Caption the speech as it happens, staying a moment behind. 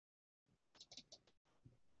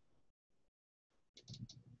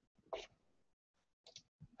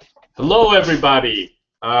Hello, everybody.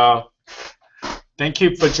 Thank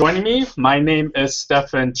you for joining me. My name is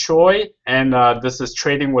Stefen Choy, and this is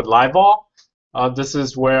Trading with Livevol. This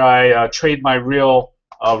is where I trade my real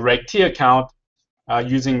Reg T account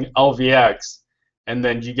using LVX, and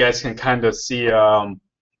then you guys can kind of see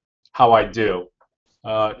how I do.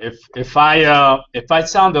 If I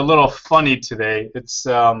sound a little funny today, it's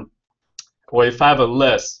or if I have a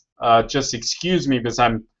list, just excuse me because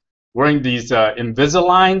I'm wearing these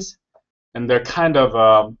Invisaligns. And they're kind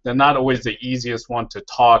of they're not always the easiest one to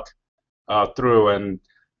talk through, and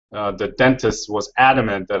the dentist was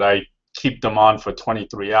adamant that I keep them on for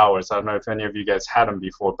 23 hours. I don't know if any of you guys had them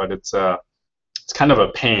before, but it's kind of a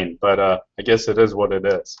pain, but I guess it is what it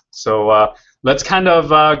is. So let's kind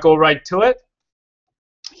of go right to it.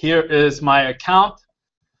 Here is my account.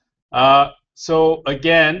 So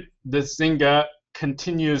again, this ZNGA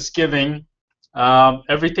continues giving.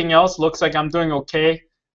 Everything else looks like I'm doing okay.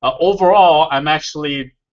 Overall, I'm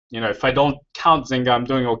actually, if I don't count ZNGA, I'm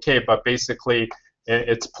doing okay, but basically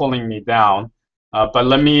it's pulling me down. But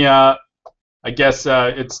let me, I guess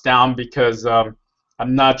it's down because I'm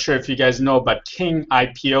not sure if you guys know, but King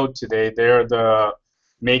IPO today. They're the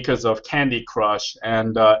makers of Candy Crush,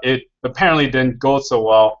 and it apparently didn't go so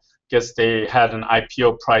well. Guess they had an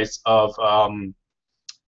IPO price of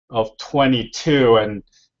 22, and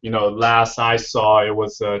last I saw it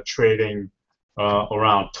was trading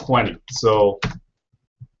around 20. So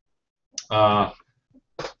down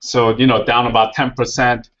about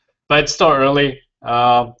 10%, but it's still early.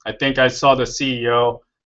 I think I saw the CEO.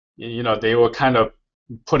 They were kind of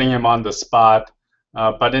putting him on the spot,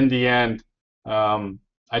 but in the end,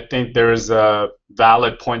 I think there's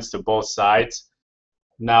valid points to both sides.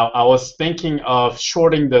 Now, I was thinking of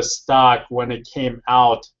shorting the stock when it came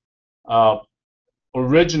out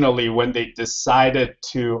originally when they decided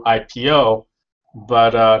to IPO.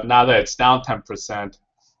 But now that it's down 10%,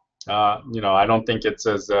 I don't think it's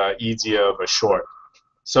as easy of a short.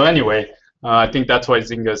 So anyway, I think that's why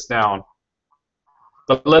ZNGA is down.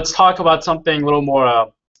 But let's talk about something a little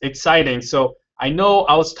more exciting. So I know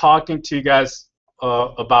I was talking to you guys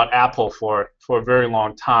about Apple for a very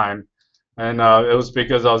long time, and it was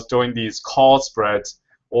because I was doing these call spreads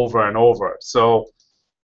over and over. So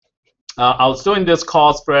I was doing this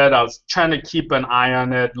call spread. I was trying to keep an eye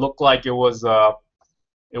on it. Looked like it was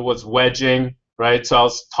wedging, right? So I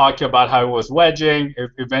was talking about how it was wedging.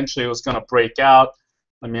 Eventually, it was going to break out.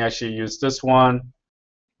 Let me actually use this one,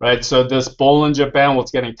 right? So this Bollinger Band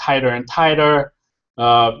was getting tighter and tighter,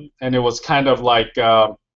 and it was kind of like,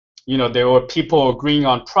 there were people agreeing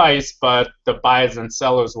on price, but the buyers and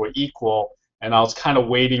sellers were equal, and I was kind of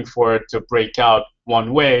waiting for it to break out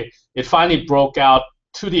one way. It finally broke out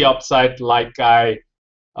to the upside like I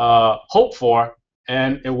hoped for,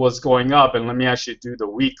 and it was going up. And let me actually do the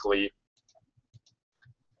weekly.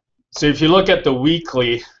 So if you look at the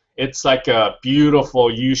weekly, it's like a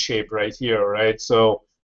beautiful U shape right here, right? So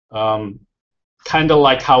kind of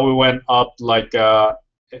like how we went up like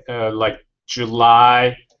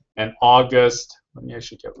July and August. Let me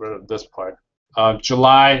actually get rid of this part.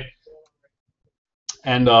 July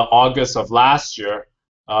and August of last year.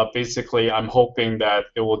 Basically, I'm hoping that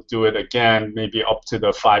it will do it again, maybe up to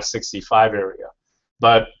the 565 area.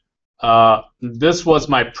 But this was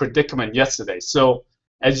my predicament yesterday. So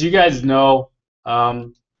as you guys know,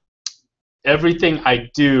 everything I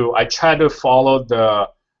do, I try to follow the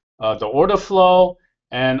order flow,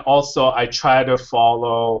 and also I try to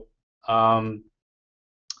follow the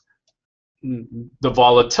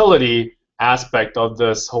volatility aspect of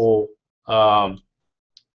this whole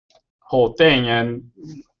thing. And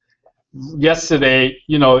yesterday,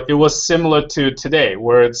 it was similar to today,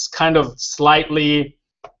 where it's kind of slightly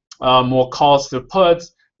more calls to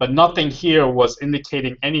puts, but nothing here was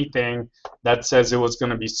indicating anything that says it was going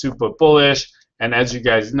to be super bullish. And as you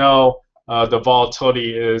guys know, the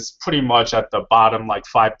volatility is pretty much at the bottom, like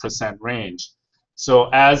 5% range. So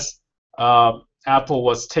as Apple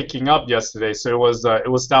was ticking up yesterday, so it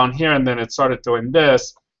was down here, and then it started doing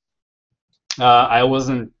this. I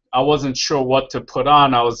wasn't sure what to put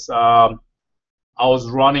on. I was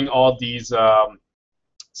running all these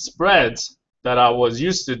spreads that I was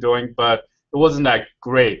used to doing, but it wasn't that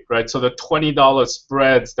great, right? So the $20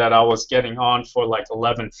 spreads that I was getting on for like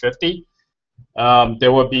 $11.50, they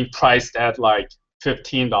were being priced at like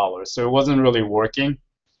 $15, so it wasn't really working.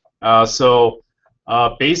 So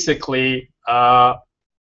basically, I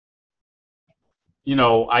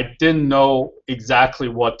didn't know exactly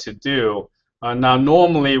what to do. Now,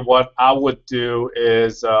 normally what I would do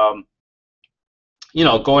is, go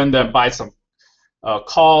in there and buy some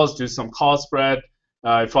calls, do some call spread.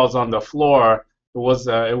 If I was on the floor,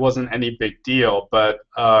 it wasn't any big deal. But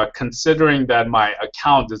considering that my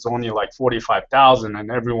account is only like 45,000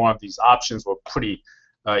 and every one of these options were pretty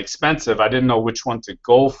expensive, I didn't know which one to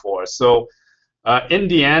go for. So in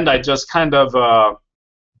the end, I just kind of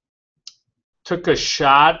took a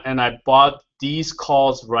shot and I bought these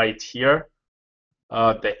calls right here,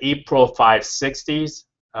 the April 560s.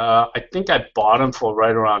 I think I bought them for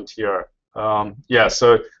right around here. Yeah,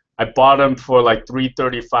 so I bought them for like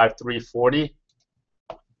 335, 340.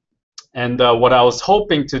 And what I was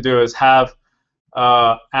hoping to do is have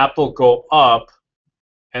Apple go up,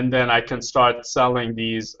 and then I can start selling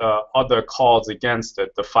these other calls against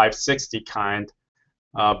it, the 560 kind.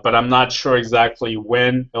 But I'm not sure exactly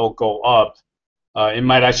when it'll go up. It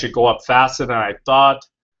might actually go up faster than I thought,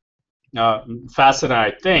 faster than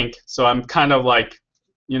I think. So I'm kind of like,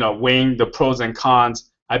 weighing the pros and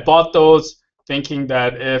cons. I bought those thinking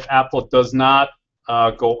that if Apple does not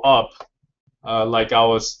go up like I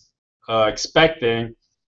was expecting,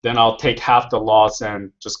 then I'll take half the loss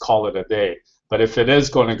and just call it a day. But if it is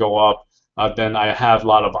going to go up, then I have a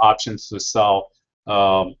lot of options to sell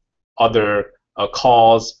other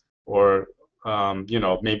calls, or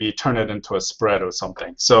maybe turn it into a spread or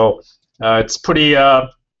something. So it's pretty.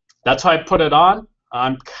 That's why I put it on.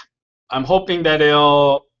 I'm hoping that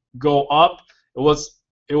it'll go up. It was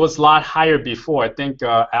a lot higher before. I think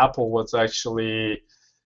Apple was actually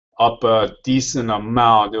up a decent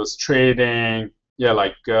amount. It was trading, yeah,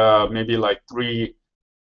 like maybe like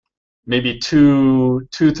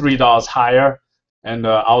 $2-3 higher, and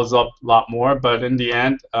I was up a lot more. But in the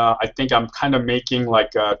end, I think I'm kind of making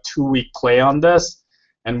like a 2-week play on this,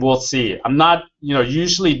 and we'll see. I'm not,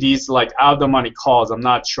 usually these like out of the money calls, I'm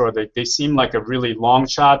not sure. They seem like a really long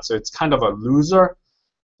shot, so it's kind of a loser.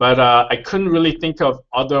 But I couldn't really think of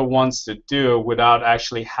other ones to do without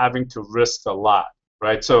actually having to risk a lot,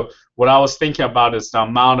 right? So what I was thinking about is the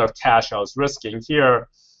amount of cash I was risking here.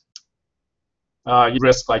 You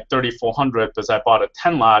risk like 3,400 because I bought a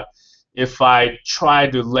 10 lot. If I try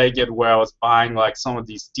to leg it where I was buying like some of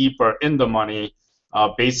these deeper in the money,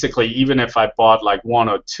 basically even if I bought like 1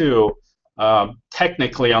 or 2,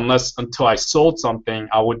 technically until I sold something,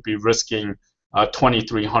 I would be risking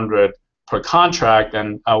 2,300 per contract,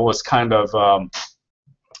 and I was kind of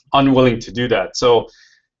unwilling to do that. So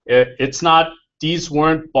it's not, these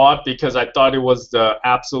weren't bought because I thought it was the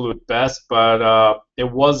absolute best, but it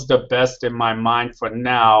was the best in my mind for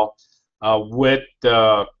now with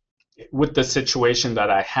the situation that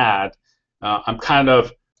I had. I'm kind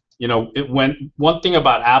of, one thing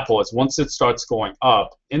about Apple is once it starts going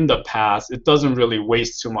up, in the past, it doesn't really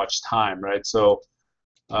waste too much time, right? So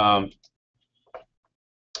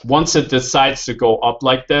once it decides to go up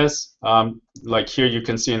like this, like here you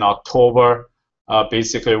can see in October,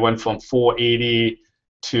 basically it went from 480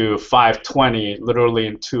 to 520 literally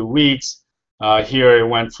in 2 weeks. Here it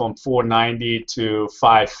went from 490 to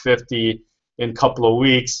 550 in a couple of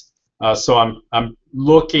weeks. So I'm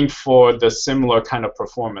looking for the similar kind of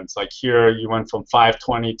performance. Like here you went from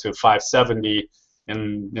 520 to 570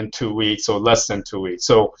 in 2 weeks, or less than 2 weeks.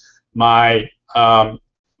 So my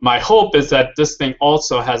hope is that this thing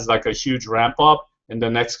also has like a huge ramp up in the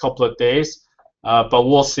next couple of days, but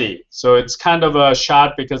we'll see. So it's kind of a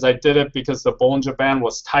shot because I did it because the Bollinger Band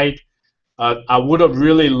was tight. I would have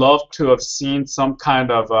really loved to have seen some kind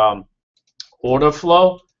of order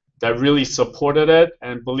flow that really supported it,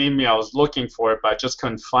 and believe me, I was looking for it, but I just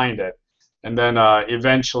couldn't find it. And then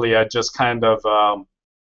eventually I just kind of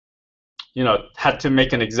had to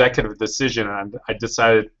make an executive decision, and I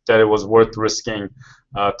decided that it was worth risking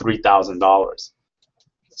 $3,000.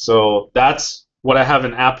 So that's what I have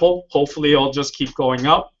in Apple. Hopefully, it'll just keep going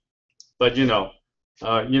up. But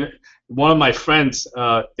one of my friends,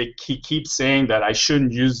 he keeps saying that I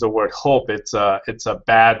shouldn't use the word hope. It's a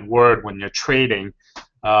bad word when you're trading.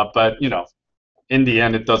 But in the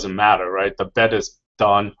end, it doesn't matter, right? The bet is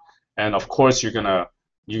done, and of course, you're gonna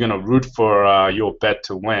root for your bet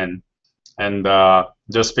to win. And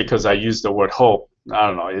just because I use the word hope, I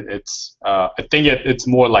don't know. I think it's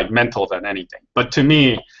more like mental than anything. But to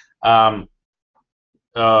me,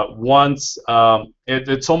 once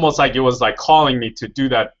it's almost like it was like calling me to do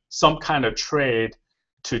some kind of trade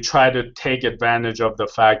to try to take advantage of the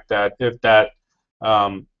fact that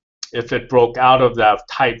if it broke out of that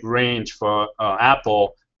tight range for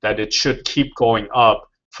Apple, that it should keep going up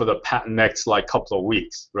for the next like couple of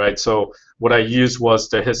weeks, right? So what I used was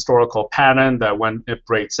the historical pattern that when it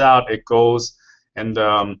breaks out, it goes, and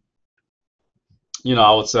I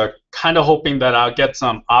was kind of hoping that I'll get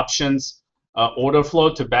some options order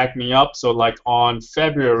flow to back me up. So like on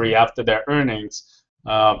February after their earnings,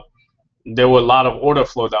 there were a lot of order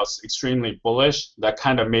flow that was extremely bullish. That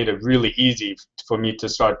kind of made it really easy for me to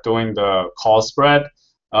start doing the call spread.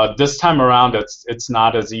 This time around, it's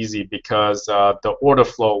not as easy because the order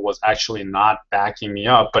flow was actually not backing me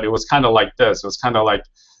up, but it was kind of like this. It was kind of like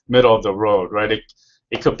middle of the road, right?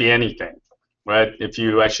 It could be anything, right? If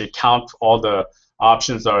you actually count all the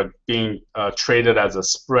options that are being traded as a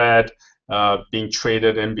spread, being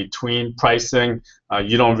traded in between pricing,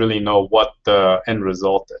 you don't really know what the end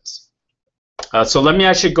result is. So let me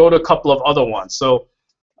actually go to a couple of other ones. So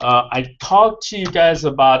I talked to you guys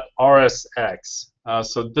about RSX.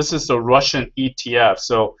 So this is the Russian ETF.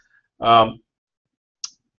 So I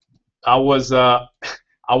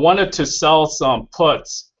wanted to sell some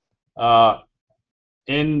puts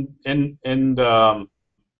in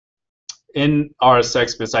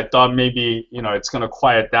RSX because I thought maybe it's going to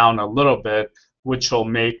quiet down a little bit, which will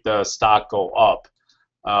make the stock go up.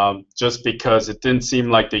 Just because it didn't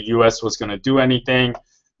seem like the U.S. was going to do anything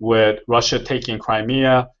with Russia taking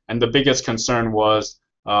Crimea, and the biggest concern was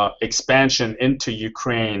expansion into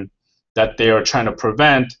Ukraine that they are trying to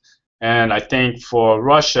prevent. And I think for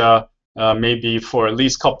Russia, maybe for at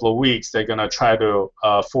least a couple of weeks, they're going to try to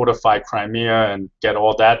fortify Crimea and get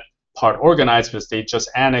all that part organized because they just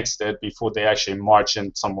annexed it before they actually march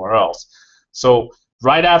in somewhere else. So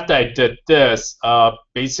right after I did this,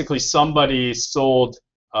 basically somebody sold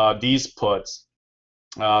these puts,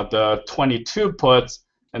 the 22 puts,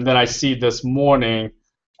 and then I see this morning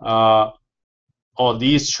all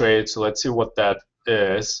these trades. So let's see what that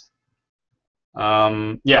is.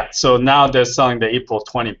 Yeah, so now they're selling the April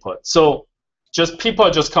 20 put. So just people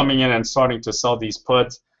are just coming in and starting to sell these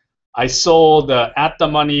puts. I sold at the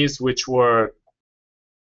monies, which were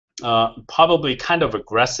probably kind of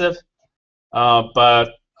aggressive, but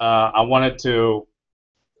I wanted to,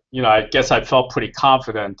 I guess I felt pretty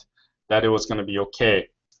confident that it was going to be okay.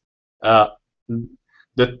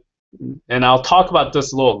 And I'll talk about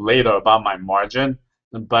this a little later about my margin,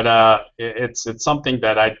 but it's something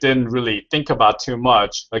that I didn't really think about too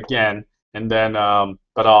much again. And then,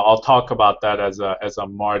 but I'll talk about that as a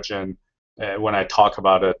margin when I talk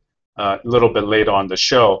about it a little bit later on the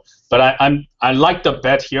show. But I like the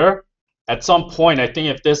bet here. At some point, I think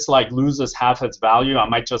if this like loses half its value, I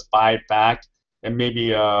might just buy it back and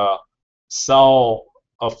maybe sell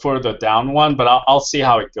a further down one. But I'll see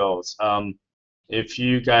how it goes. If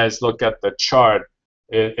you guys look at the chart,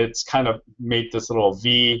 it's kind of made this little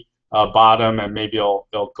V bottom, and maybe it'll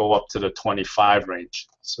go up to the 25 range.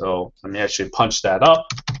 So let me actually punch that up.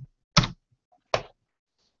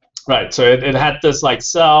 Right, so it had this like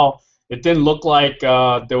sell. It didn't look like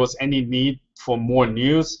there was any need for more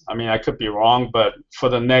news. I mean, I could be wrong, but for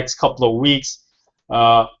the next couple of weeks,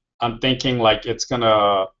 I'm thinking like it's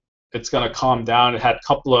gonna calm down. It had a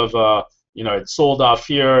couple of it sold off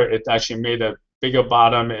here. It actually made a bigger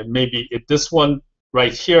bottom. This one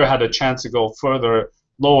right here had a chance to go further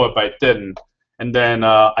lower, but it didn't. And then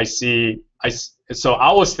so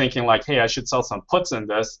I was thinking like, hey, I should sell some puts in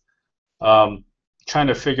this. Trying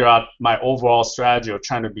to figure out my overall strategy of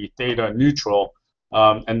trying to be theta neutral,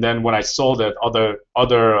 and then when I sold it,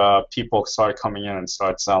 other people started coming in and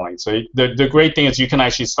start selling. So the great thing is you can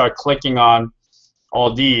actually start clicking on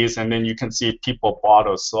all these, and then you can see if people bought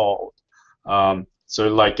or sold. So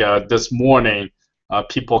like this morning,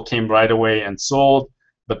 people came right away and sold,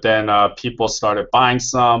 but then people started buying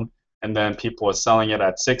some, and then people were selling it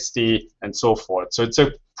at 60 and so forth. So it's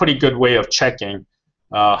a pretty good way of checking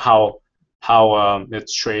how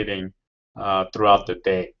it's trading throughout the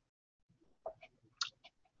day.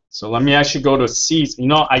 So let me actually go to C.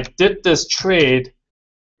 I did this trade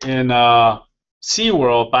in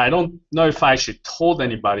SeaWorld, but I don't know if I actually told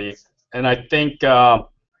anybody. And I think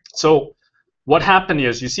so. What happened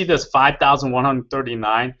is, you see this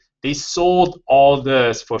 5,139. They sold all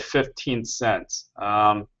this for 15 cents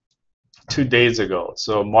 2 days ago.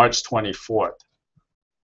 So March 24th.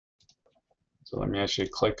 So let me actually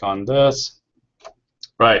click on this.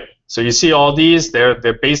 Right. So you see all these,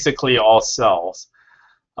 they're basically all sells.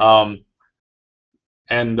 And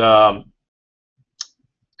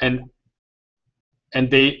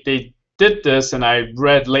they did this, and I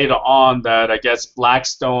read later on that I guess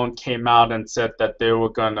Blackstone came out and said that they were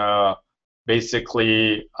gonna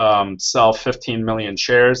basically sell 15 million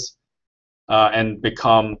shares and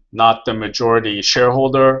become not the majority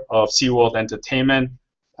shareholder of SeaWorld Entertainment.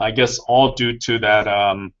 I guess all due to that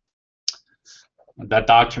that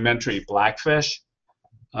documentary Blackfish.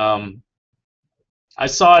 I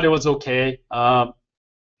saw it; it was okay,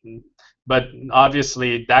 but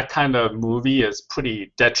obviously that kind of movie is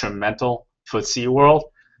pretty detrimental for SeaWorld.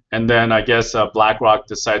 And then I guess BlackRock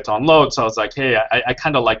decided to unload. So I was like, hey, I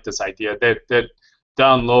kind of like this idea. They're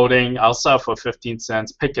unloading. I'll sell for 15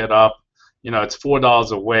 cents, pick it up. It's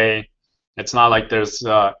 $4 away. It's not like there's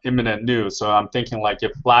imminent news. So I'm thinking like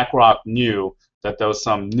if BlackRock knew that there was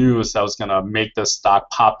some news that was going to make the stock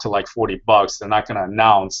pop to like 40 bucks, they're not going to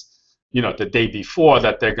announce, the day before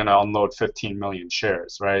that they're going to unload 15 million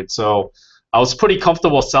shares, right? So I was pretty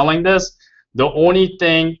comfortable selling this. The only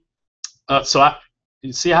thing,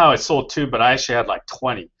 you see how I sold 2, but I actually had like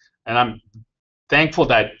 20. And I'm thankful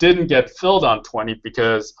that I didn't get filled on 20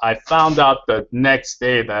 because I found out the next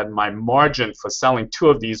day that my margin for selling 2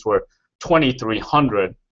 of these were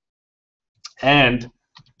 2,300. And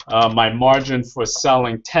my margin for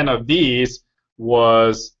selling 10 of these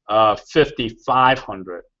was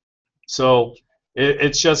 5,500. So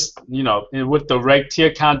it's just, with the Reg T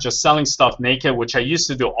account, just selling stuff naked, which I used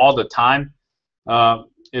to do all the time.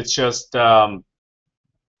 It's just, I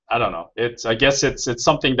don't know. I guess it's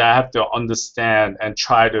something that I have to understand and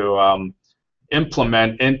try to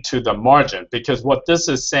implement into the margin, because what this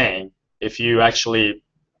is saying, if you actually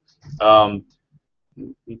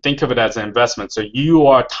think of it as an investment, so you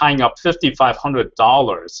are tying up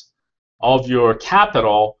 $5,500 of your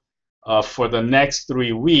capital for the next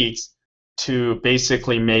 3 weeks to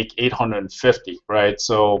basically make 850, right?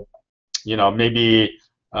 So, maybe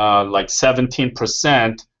like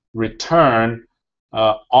 17% return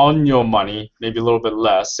on your money, maybe a little bit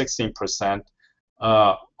less, 16%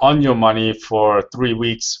 on your money for 3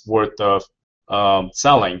 weeks worth of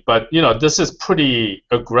selling. But this is pretty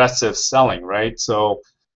aggressive selling, right? So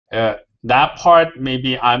that part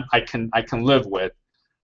maybe I can live with.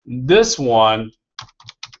 This one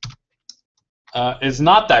is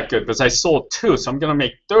not that good because I sold 2, so I'm gonna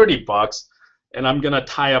make 30 bucks, and I'm gonna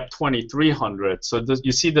tie up 2,300. So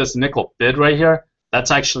you see this nickel bid right here?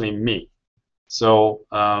 That's actually me. So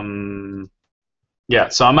yeah,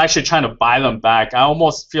 so I'm actually trying to buy them back. I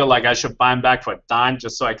almost feel like I should buy them back for a dime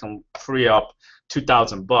just so I can free up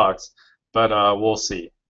 2,000 bucks, but we'll see.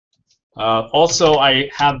 Also, I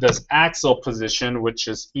have this Axel position, which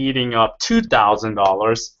is eating up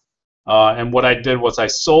 $2,000. And what I did was I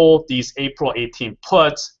sold these April 18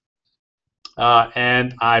 puts,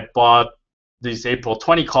 and I bought these April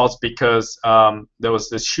 20 calls because there was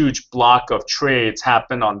this huge block of trades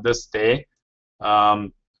happened on this day,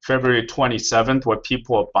 February 27th, where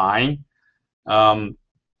people are buying.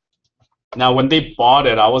 Now, when they bought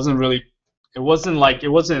it, it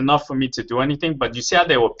wasn't enough for me to do anything, but you see how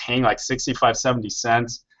they were paying like 65, 70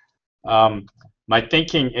 cents. My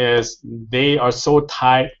thinking is they are so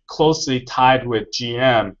closely tied with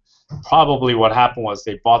GM. Probably what happened was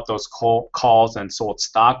they bought those calls and sold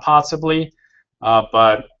stock possibly,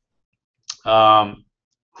 but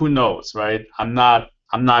who knows, right? I'm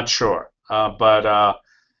not sure. But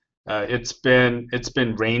it's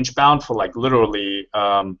been range bound for like literally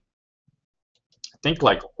I think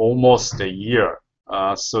like almost a year.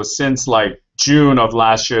 So since like June of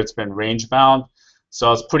last year, it's been range bound. So I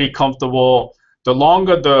was pretty comfortable. The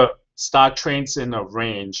longer the stock trades in a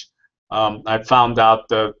range, I found out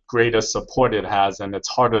the greater support it has, and it's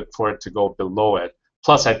harder for it to go below it.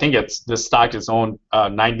 Plus, I think the stock is owned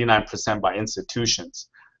 99% by institutions.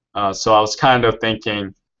 So I was kind of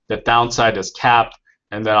thinking the downside is capped,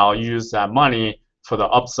 and then I'll use that money for the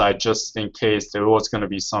upside just in case there was going to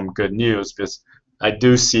be some good news, because I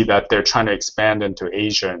do see that they're trying to expand into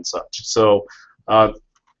Asia and such. So,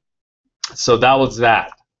 so that was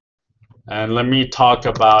that. And let me talk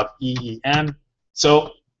about EEM.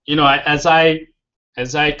 So, as I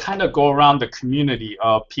kind of go around the community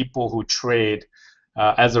of people who trade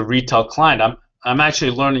as a retail client, I'm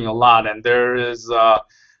actually learning a lot, and there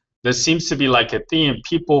seems to be like a theme.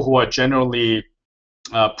 People who are generally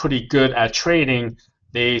pretty good at trading,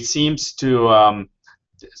 they seems to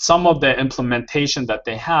some of the implementation that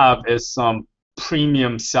they have is some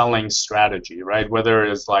premium selling strategy, right? Whether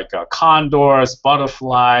it's like condors,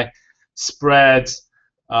 butterfly, spreads,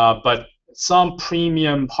 but some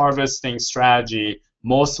premium harvesting strategy,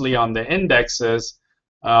 mostly on the indexes,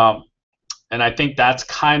 and I think that's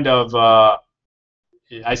kind of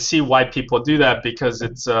I see why people do that, because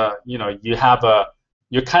it's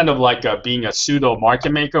you're kind of like being a pseudo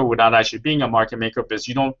market maker without actually being a market maker, because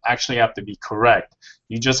you don't actually have to be correct.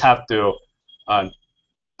 You just have to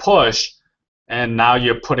push, and now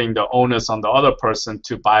you're putting the onus on the other person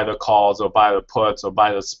to buy the calls or buy the puts or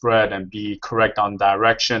buy the spread and be correct on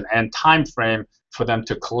direction and time frame for them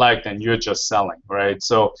to collect, and you're just selling, right?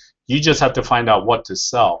 So you just have to find out what to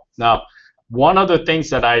sell. Now, one of the things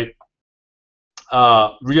that I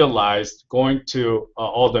realized going to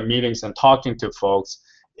all the meetings and talking to folks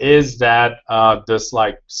is that this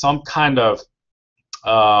like some kind of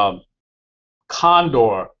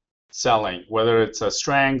condor selling, whether it's a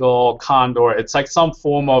strangle, condor, it's like some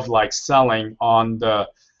form of like selling on the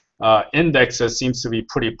indexes seems to be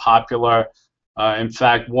pretty popular. In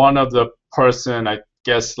fact, one of the person, I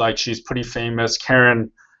guess like she's pretty famous, Karen,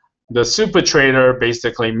 the super trader,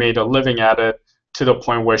 basically made a living at it to the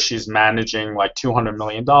point where she's managing like $200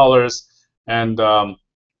 million,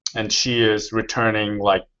 and she is returning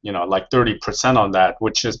like, you know, like 30% on that,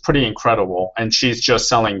 which is pretty incredible. And she's just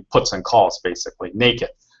selling puts and calls basically naked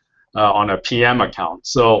on a PM account.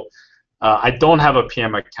 So I don't have a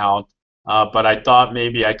PM account, but I thought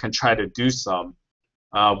maybe I can try to do some.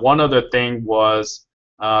 One other thing was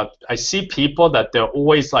I see people that they're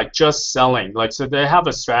always like just selling, like, so they have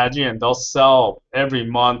a strategy and they'll sell every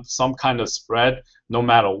month some kind of spread no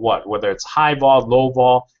matter what, whether it's high vol, low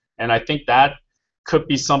vol. And I think that could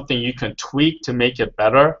be something you can tweak to make it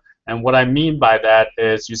better. And what I mean by that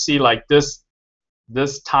is you see like this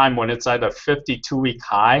time when it's at a 52-week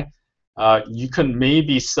high, you can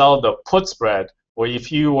maybe sell the put spread, or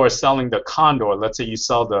if you are selling the condor, let's say you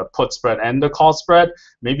sell the put spread and the call spread,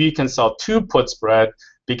 maybe you can sell 2 put spread,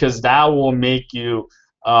 because that will make you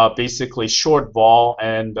basically short vol,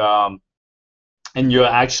 and you're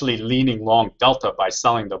actually leaning long delta by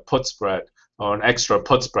selling the put spread or an extra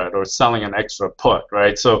put spread or selling an extra put,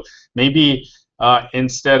 right? So maybe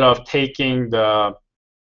instead of taking the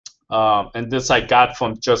and this I got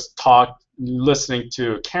from just listening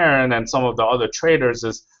to Karen and some of the other traders,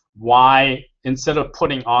 is why instead of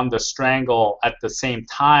putting on the strangle at the same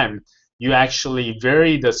time, you actually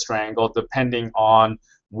vary the strangle depending on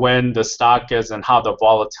when the stock is and how the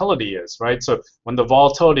volatility is, right? So when the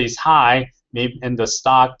volatility is high, maybe in the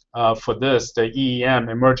stock for this, the EEM,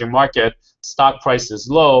 emerging market, stock price is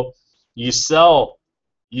low, you sell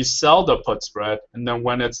the put spread, and then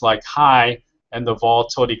when it's like high and the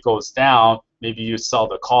volatility goes down, maybe you sell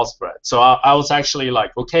the call spread. So I was actually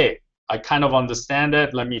like, okay, I kind of understand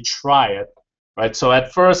it, let me try it, right? So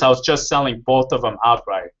at first I was just selling both of them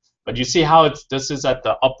outright, but you see how this is at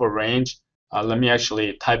the upper range. Let me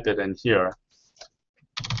actually type it in here.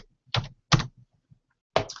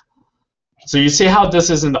 So you see how this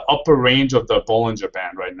is in the upper range of the Bollinger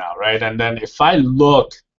Band right now, right? And then if I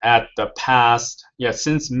look at the past,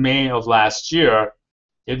 since May of last year,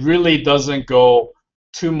 it really doesn't go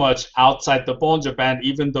too much outside the Bollinger Band,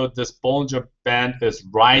 even though this Bollinger Band is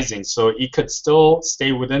rising. So it could still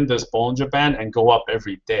stay within this Bollinger Band and go up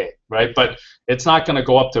every day, right? But it's not going to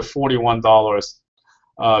go up to $41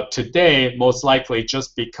 today, most likely,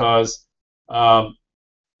 just because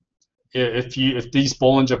if these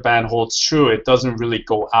Bollinger Band holds true, it doesn't really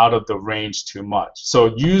go out of the range too much.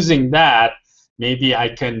 So using that, maybe I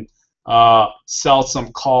can sell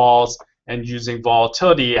some calls, and using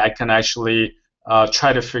volatility, I can actually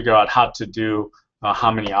try to figure out how to do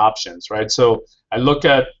how many options, right? So I look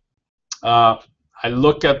at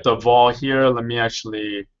the vol here. Let me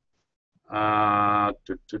actually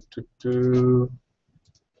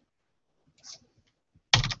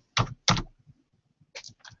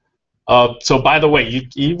so by the way,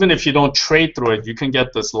 even if you don't trade through it, you can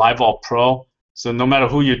get this Livevol Pro. So no matter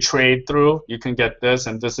who you trade through, you can get this,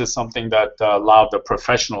 and this is something that a lot of the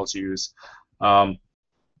professionals use to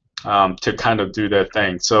kind of do their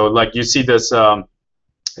thing. So like you see this, the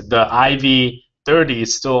IV30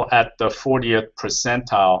 is still at the 40th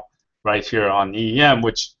percentile right here on EEM,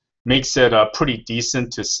 which makes it pretty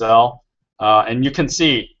decent to sell. And you can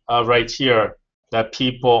see right here that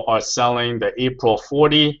people are selling the April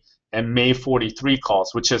 40 and May 43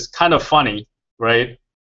 calls, which is kind of funny, right?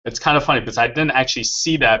 It's kind of funny because I didn't actually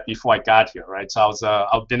see that before I got here, right? So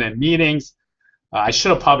I've been in meetings. I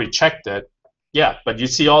should have probably checked it. Yeah, but you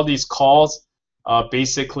see all these calls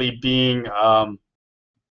basically being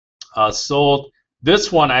sold.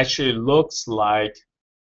 This one actually looks like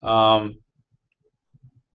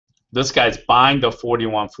this guy's buying the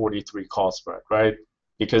 41.43 call spread, right?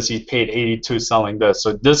 Because he paid 82 selling this.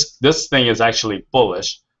 So this thing is actually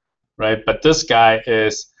bullish, right? But this guy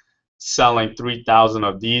is selling 3,000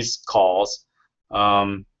 of these calls.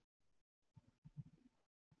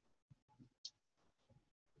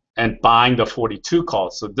 And buying the 42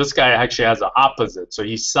 calls. So this guy actually has the opposite. So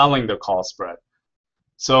he's selling the call spread.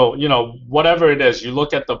 So, you know, whatever it is, you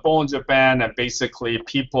look at the Bollinger Band and basically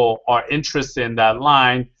people are interested in that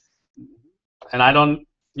line. And I don't,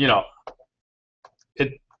 you know,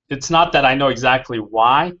 it's not that I know exactly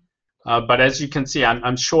why, but as you can see,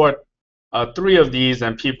 I'm short 3 of these,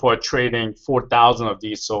 and people are trading 4,000 of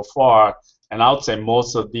these so far. And I would say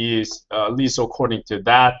most of these, at least according to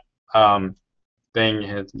that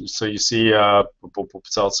thing. So you see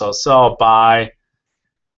sell, sell, sell, buy,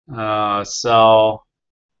 sell,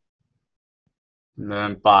 and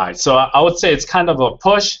then buy. So I would say it's kind of a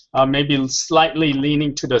push, maybe slightly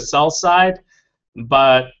leaning to the sell side.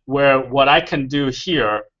 But what I can do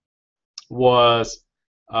here was,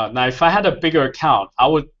 now if I had a bigger account, I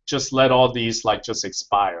would just let all these like just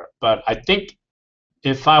expire. But I think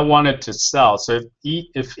if I wanted to sell, so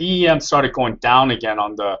if EEM started going down again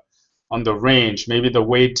on the range, maybe the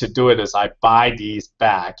way to do it is I buy these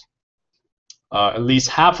back, at least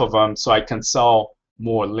half of them, so I can sell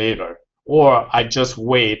more later. Or I just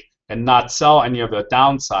wait and not sell any of the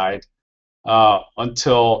downside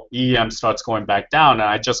until EM starts going back down, and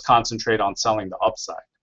I just concentrate on selling the upside.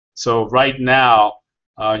 So right now,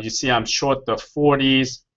 you see I'm short the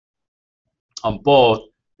 40s on both,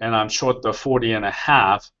 and I'm short the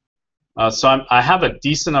 40.5. So I have a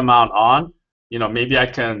decent amount on. Maybe I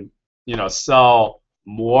can, sell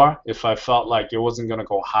more if I felt like it wasn't going to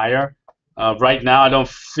go higher. Right now, I don't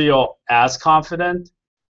feel as confident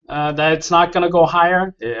that it's not going to go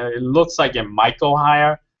higher. It looks like it might go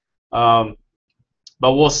higher. But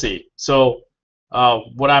we'll see. So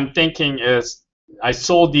what I'm thinking is I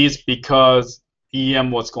sold these because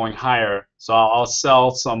EM was going higher. So I'll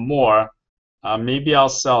sell some more. Maybe I'll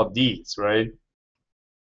sell these, right?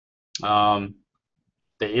 The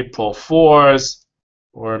April 4s,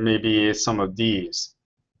 or maybe some of these.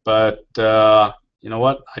 But you know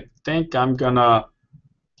what? I think I'm gonna,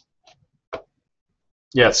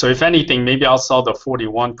 yeah, so if anything, maybe I'll sell the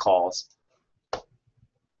 41 calls,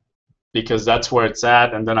 because that's where it's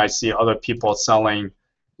at. And then I see other people selling,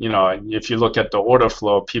 if you look at the order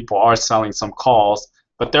flow, people are selling some calls,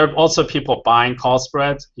 but there are also people buying call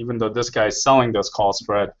spreads, even though this guy is selling this call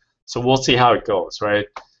spread. So we'll see how it goes, right?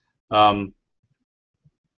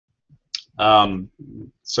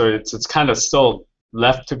 So it's kind of still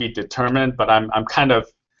left to be determined, but I'm kind of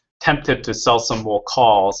tempted to sell some more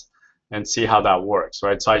calls and see how that works,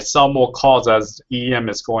 right? So I sell more calls as EM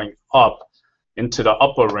is going up into the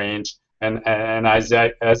upper range, and as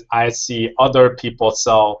I see other people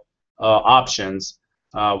sell options.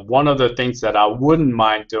 One of the things that I wouldn't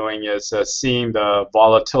mind doing is seeing the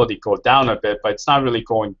volatility go down a bit, but it's not really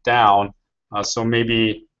going down. So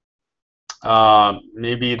maybe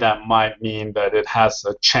that might mean that it has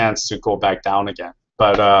a chance to go back down again.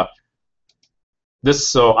 But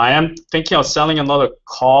so I am thinking of selling another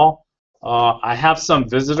call. I have some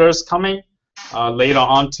visitors coming later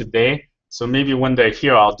on today, so maybe when they're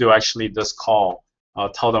here, I'll do actually this call.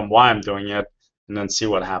 I'll tell them why I'm doing it, and then see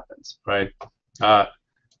what happens, right?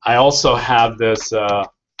 I also have this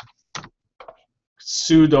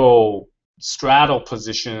pseudo straddle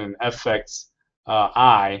position in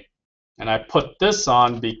FXI, and I put this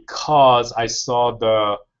on because I saw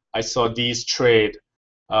these trade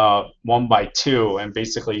 1 by 2, and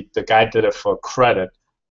basically the guy did it for credit.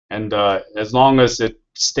 And as long as it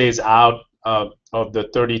stays out of the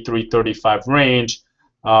 33-35 range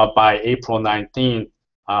by April 19th,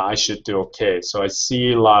 I should do okay. So I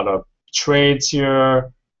see a lot of trades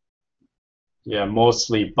here. Yeah,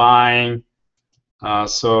 mostly buying.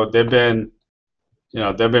 So they've been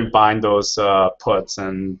buying those puts,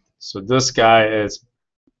 and so this guy is,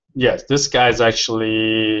 yes, this guy is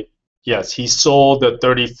actually, yes, he sold the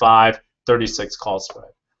 35-36 call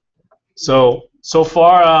spread. So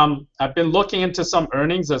far, I've been looking into some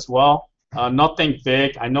earnings as well. Nothing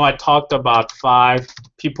big. I know I talked about 5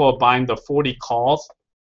 people buying the 40 calls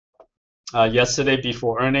yesterday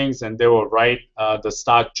before earnings, and they were right. The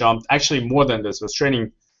stock jumped. Actually, more than this. It was trading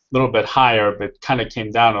a little bit higher, but kind of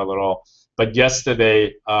came down a little. But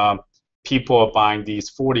yesterday, people are buying these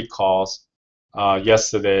 40 calls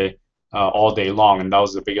yesterday all day long, and that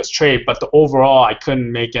was the biggest trade. But overall, I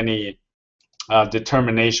couldn't make any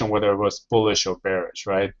determination whether it was bullish or bearish,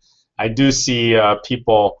 right? I do see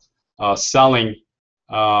people selling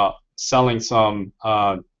some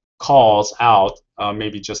calls out,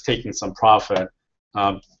 maybe just taking some profit.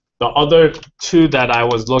 The other 2 that I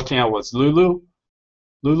was looking at was Lululemon.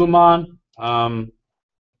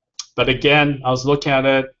 But again, I was looking at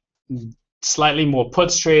it, slightly more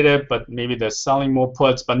puts traded, but maybe they're selling more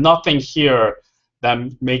puts, but nothing here that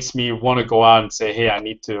makes me want to go out and say, hey, I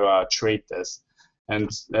need to trade this. And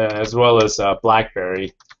as well as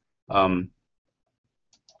BlackBerry,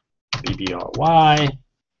 BBRY,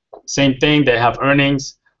 same thing. They have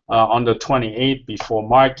earnings on the 28th before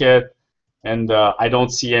market, and I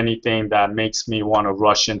don't see anything that makes me want to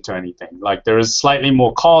rush into anything. Like, there is slightly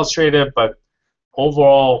more calls traded, but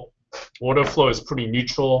overall order flow is pretty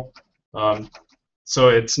neutral. So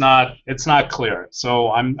it's not clear.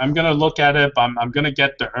 So I'm gonna look at it. I'm gonna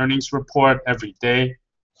get the earnings report every day.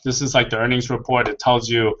 This is like the earnings report. It tells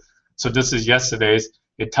you. So this is yesterday's.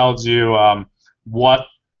 It tells you what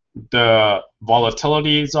the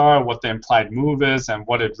volatilities are, what the implied move is, and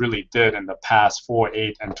what it really did in the past 4,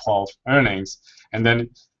 8, and 12 earnings. And then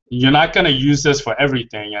you're not going to use this for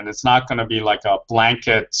everything, and it's not going to be like a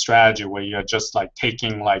blanket strategy where you're just like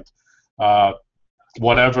taking like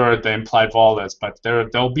whatever the implied vol is. But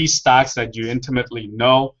there'll be stocks that you intimately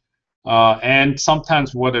know. And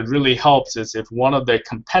sometimes what it really helps is if one of the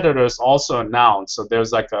competitors also announce. So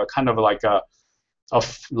there's like a kind of like a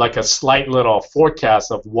slight little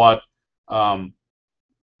forecast of what that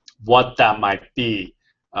might be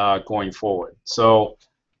going forward. So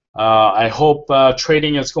I hope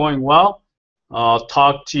trading is going well. I'll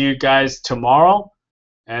talk to you guys tomorrow.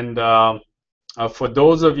 And for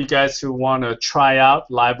those of you guys who want to try out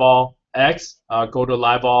Livevol X, go to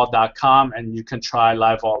livevol.com and you can try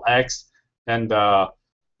Livevol X, and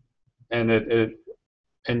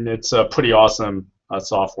it's a pretty awesome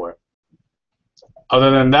software.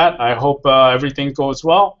 Other than that, I hope everything goes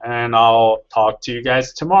well, and I'll talk to you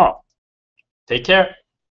guys tomorrow. Take care.